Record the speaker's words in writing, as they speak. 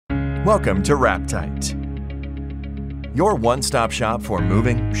Welcome to Wraptite, your one-stop shop for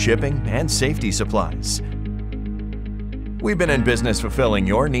moving, shipping, and safety supplies. We've been in business fulfilling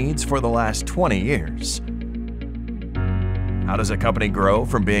your needs for the last 20 years. How does a company grow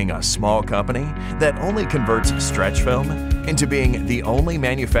from being a small company that only converts stretch film into being the only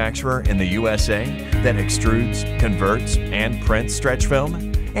manufacturer in the USA that extrudes, converts, and prints stretch film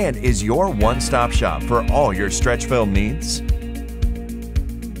and is your one-stop shop for all your stretch film needs?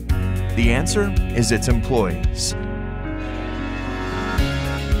 The answer is its employees.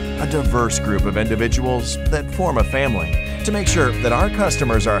 A diverse group of individuals that form a family to make sure that our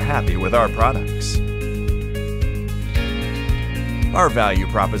customers are happy with our products. Our value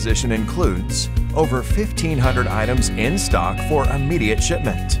proposition includes over 1,500 items in stock for immediate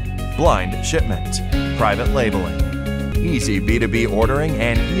shipment, blind shipment, private labeling, easy B2B ordering,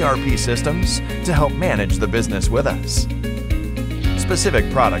 and ERP systems to help manage the business with us. Specific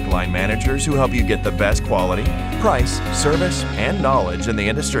product line managers who help you get the best quality, price, service, and knowledge in the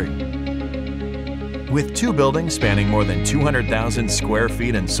industry. With 2 buildings spanning more than 200,000 square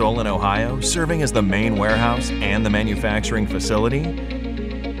feet in Solon, Ohio, serving as the main warehouse and the manufacturing facility,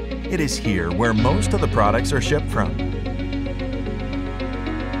 it is here where most of the products are shipped from.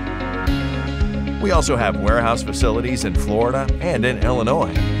 We also have warehouse facilities in Florida and in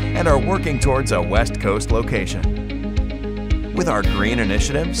Illinois and are working towards a West Coast location. With our green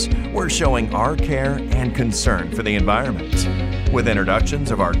initiatives, we're showing our care and concern for the environment. With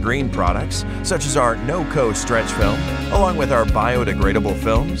introductions of our green products, such as our no-co stretch film, along with our biodegradable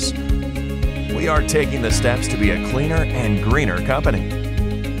films, we are taking the steps to be a cleaner and greener company.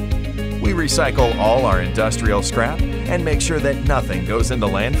 We recycle all our industrial scrap and make sure that nothing goes into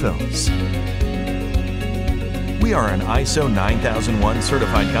landfills. We are an ISO 9001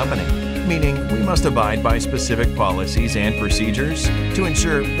 certified company, meaning we must abide by specific policies and procedures to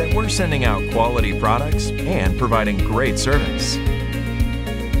ensure that we're sending out quality products and providing great service.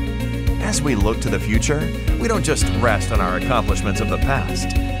 As we look to the future, we don't just rest on our accomplishments of the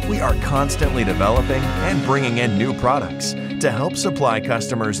past. We are constantly developing and bringing in new products to help supply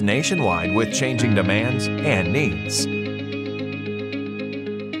customers nationwide with changing demands and needs.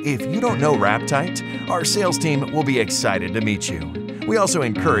 If you don't know Wraptite, our sales team will be excited to meet you. We also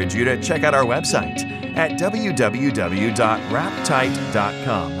encourage you to check out our website at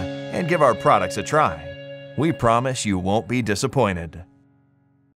www.wraptite.com and give our products a try. We promise you won't be disappointed.